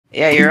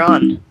Yeah, you're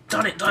on.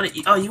 Darn it, darn it.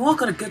 Oh, you all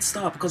got a good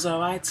start because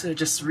I had to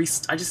just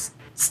I just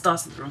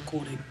started the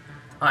recording.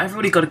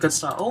 Everybody got a good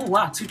start. Oh,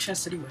 wow, 2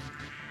 chests anyway.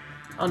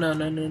 Oh, no,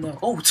 no, no, no.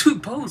 Oh, 2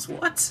 bows,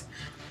 what?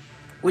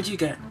 What'd you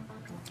get?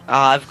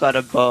 I've got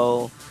a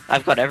bow.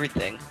 I've got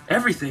everything.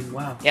 Everything,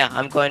 wow. Yeah,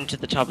 I'm going to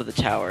the top of the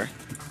tower.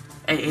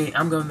 Hey,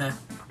 I'm going there.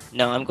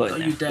 No, I'm going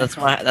there. You dead,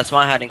 that's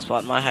my hiding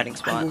spot. My hiding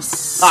spot.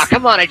 Ah,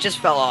 come on! I just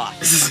fell off.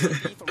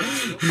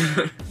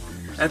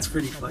 That's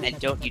pretty funny. And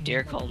don't you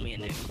dare call me a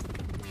noob.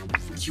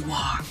 You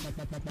are.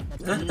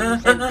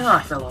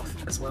 I fell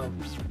off as well.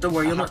 Don't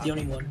worry, you're not the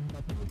only one.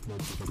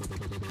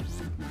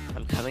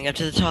 I'm coming up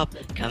to the top.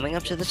 Coming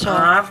up to the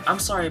top. I'm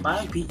sorry,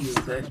 but I beat you.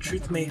 The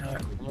truth may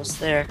hurt. Almost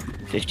there.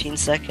 15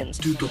 seconds.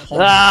 Do the whole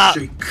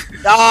shake.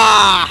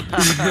 Ah!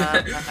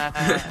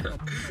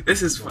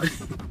 This is funny.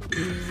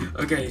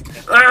 Okay.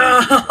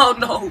 Oh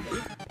no!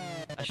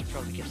 I should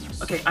probably get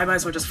some. Okay, I might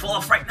as well just fall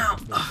off right now.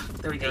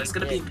 There we go. It's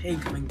gonna be a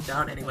pain coming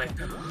down anyway.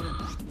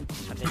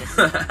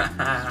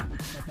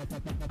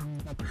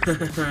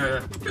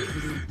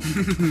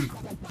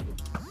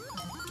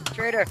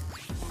 Traitor.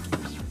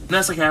 No,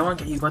 it's okay. I won't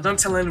get you, but don't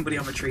tell anybody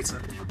I'm a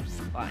traitor.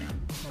 Fine.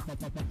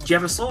 Do you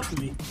have a sword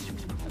for me?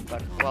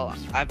 Well,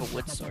 I have a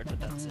wood sword, but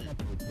that's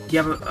it. Do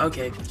you have a?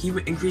 Okay. Can you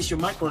increase your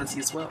mic quality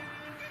as well?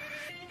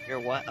 Your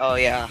what? Oh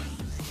yeah.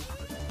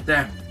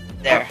 There.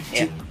 There. Oh,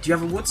 yeah. Do you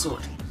have a wood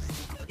sword?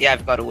 Yeah,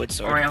 I've got a wood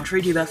sword. Alright, I'll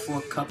trade you that for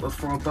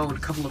a bow and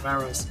a couple of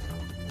arrows.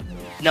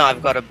 No,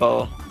 I've got a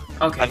bow.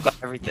 Okay. I've got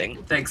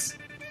everything. Thanks.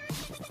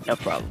 No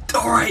problem.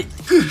 Alright!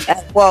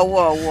 Whoa,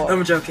 whoa, whoa.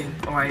 I'm joking.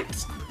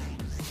 Alright.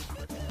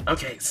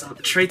 Okay, so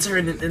the traitor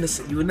and an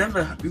innocent. You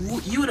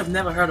would have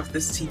never heard of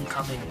this team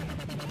coming.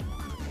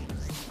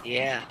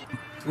 Yeah.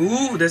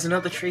 Ooh, there's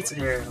another traitor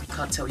here. I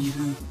can't tell you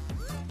who.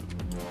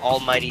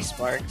 Almighty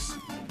Sparks.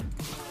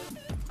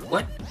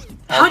 What?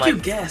 How'd you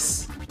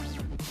guess?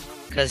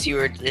 Because you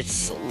were,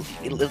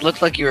 it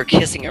looked like you were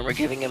kissing him or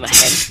giving him a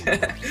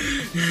hand.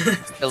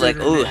 They're like,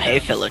 ooh, hey,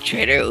 fellow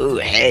traitor, ooh,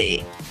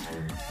 hey.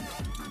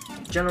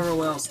 General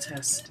Wells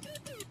test.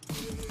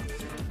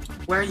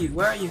 Where are you?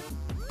 Where are you?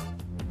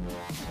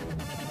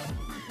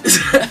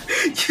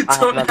 You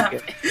don't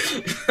have...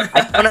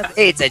 I don't have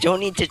AIDS, I don't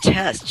need to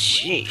test,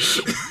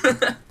 sheesh.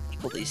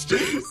 People these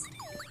days.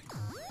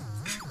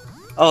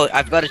 Oh,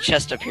 I've got a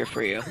chest up here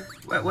for you.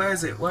 Where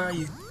is it? Where are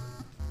you?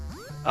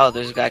 Oh,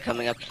 there's a guy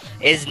coming up.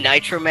 Is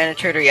Nitro Man a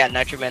traitor? Yeah,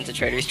 Nitro Man's a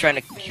traitor. He's trying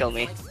to kill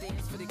me.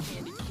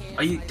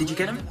 Did you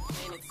get him?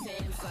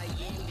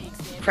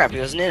 Crap, he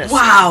was an innocent.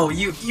 Wow,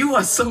 you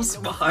are so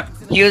smart.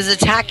 He was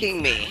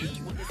attacking me.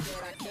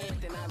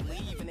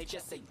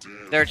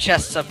 There are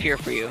chests up here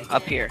for you.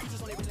 Up here.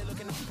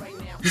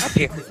 Up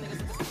here.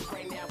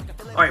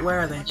 Alright, where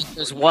are they?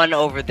 There's one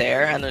over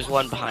there, and there's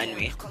one behind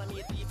me.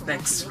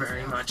 Thanks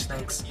very much,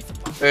 thanks.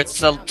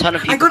 There's a ton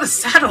of people. I got a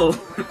saddle!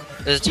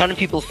 There's a ton of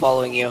people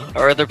following you.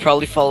 Or they're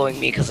probably following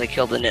me because I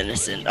killed an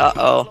innocent.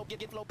 Uh-oh.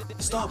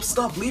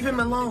 Stop, leave him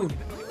alone!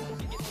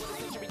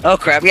 Oh,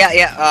 crap.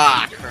 Yeah.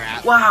 Ah,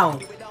 crap. Wow!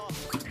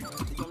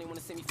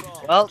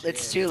 Well,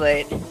 it's too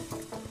late.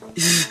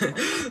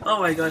 Oh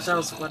my gosh, that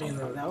was funny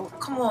though.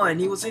 Come on,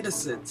 he was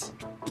innocent.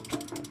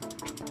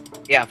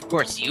 Yeah, of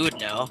course you would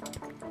know.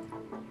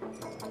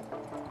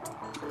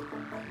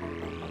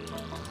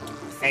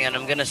 Hang on,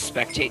 I'm gonna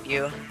spectate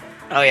you.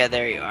 Oh yeah,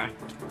 there you are.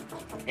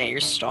 Yeah,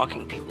 you're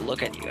stalking people.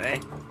 Look at you, eh?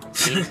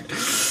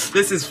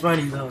 This is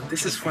funny though.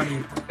 This is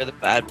funny. You're the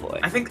bad boy.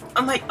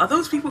 I'm like, are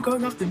those people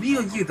going after me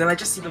or you? Then I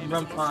just see them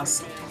run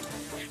past.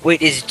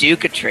 Wait, is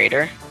Duke a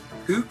traitor?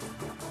 Who?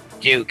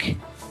 Duke.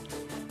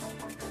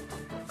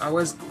 I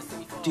was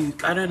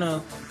Duke. I don't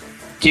know.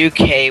 Duke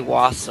K.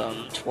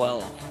 Wassum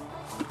 12.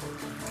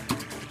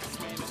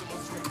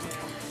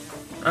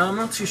 I'm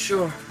not too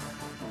sure.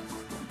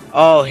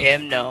 Oh,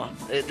 him? No.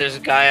 There's a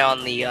guy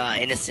on the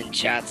innocent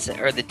chat,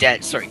 or the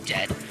dead, sorry,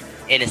 dead.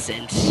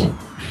 Innocent.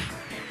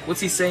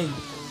 What's he saying?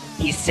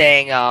 He's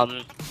saying,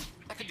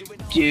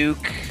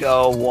 Duke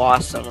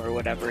Wassum, or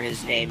whatever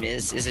his name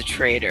is a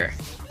traitor.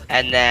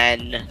 And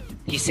then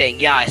he's saying,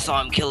 yeah, I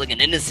saw him killing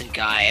an innocent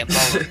guy.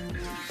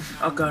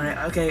 Oh god,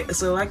 okay,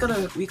 so we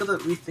gotta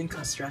rethink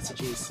our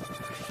strategies.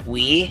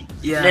 We?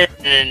 Yeah.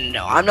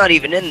 No, I'm not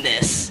even in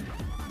this.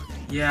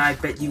 Yeah, I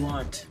bet you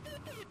aren't.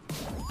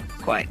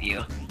 Quite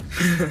you.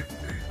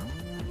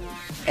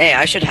 Hey,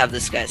 I should have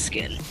this guy's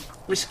skin.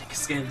 Which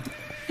skin?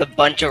 The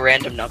bunch of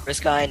random numbers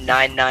guy,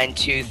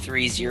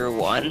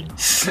 992301.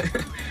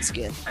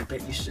 Skin. I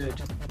bet you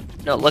should.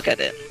 No, look at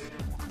it.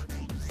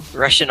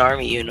 Russian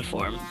army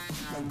uniform.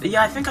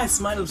 Yeah, I think I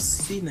might have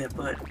seen it,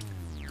 but...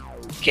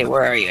 Okay,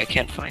 where are you? I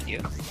can't find you.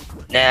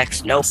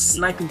 Next, nope.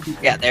 Sniping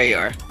people. Yeah, there you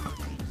are.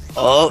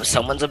 Oh,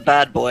 someone's a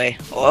bad boy.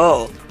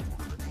 Oh.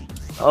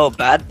 Oh,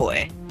 bad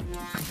boy.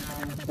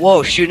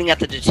 Whoa, shooting at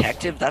the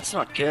detective? That's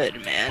not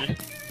good, man.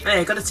 Hey,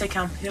 I gotta take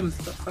out him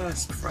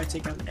first before I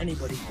take out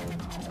anybody.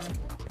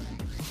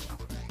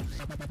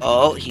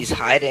 Oh, he's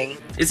hiding.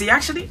 Is he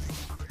actually?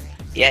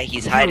 Yeah,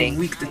 he's hiding.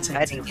 Weak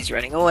detective. He's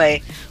running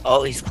away.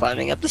 Oh, he's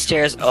climbing up the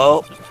stairs.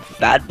 Oh,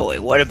 bad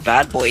boy. What a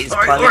bad boy. He's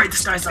climbing. Alright,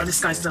 this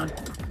guy's done.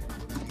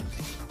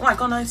 Oh, I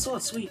got 9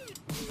 swords. Sweet.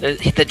 The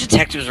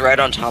detective's right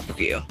on top of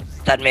you.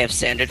 That may have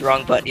sounded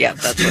wrong, but yeah,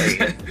 that's where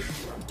you.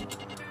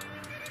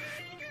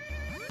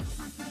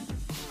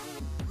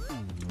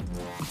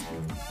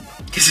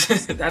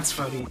 That's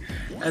funny.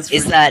 That's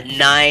Is that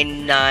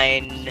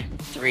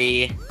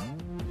 993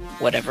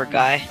 whatever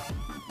guy?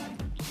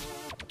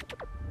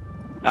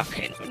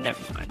 Okay, no,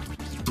 never mind.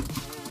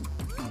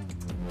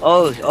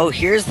 Oh,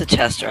 here's the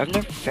tester. I've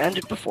never found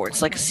it before.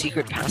 It's like a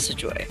secret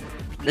passageway.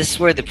 This is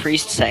where the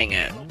priest sang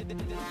it.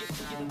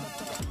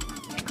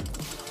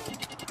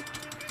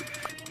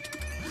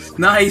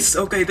 Nice.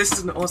 Okay, this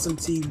is an awesome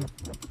team.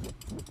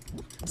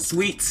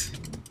 Sweet.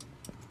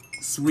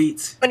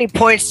 Sweet. How many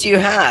points do you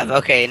have?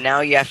 Okay,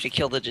 now you have to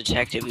kill the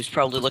detective who's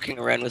probably looking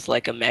around with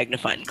like a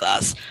magnifying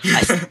glass.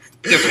 I see a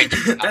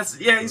fingerprint.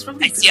 He's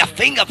probably. I see a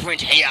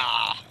fingerprint here.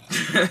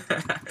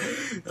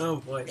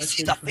 Oh boy, that's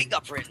the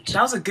fingerprint.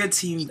 That was a good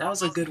team. That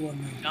was a good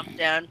one, man. Jump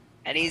down,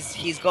 and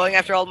he's going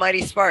after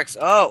Almighty Sparks.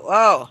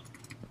 Oh.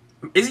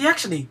 Is he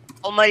actually?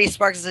 Almighty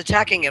Sparks is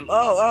attacking him.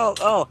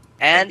 Oh.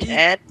 And.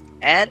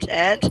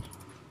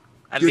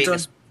 I'm being a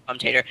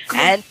commentator.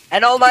 And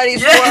Almighty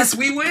Sparks. Yes,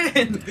 we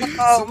win.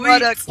 Oh, Sweet.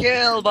 what a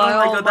kill by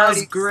Almighty God, that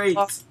was great.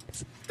 Sparks.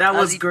 That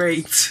was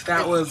great.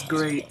 That was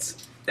great.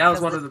 That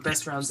was one of the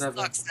best rounds ever.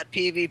 Sucks at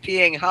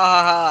PvPing. Ha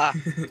ha ha.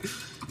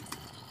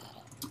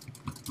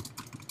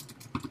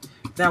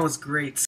 That was great.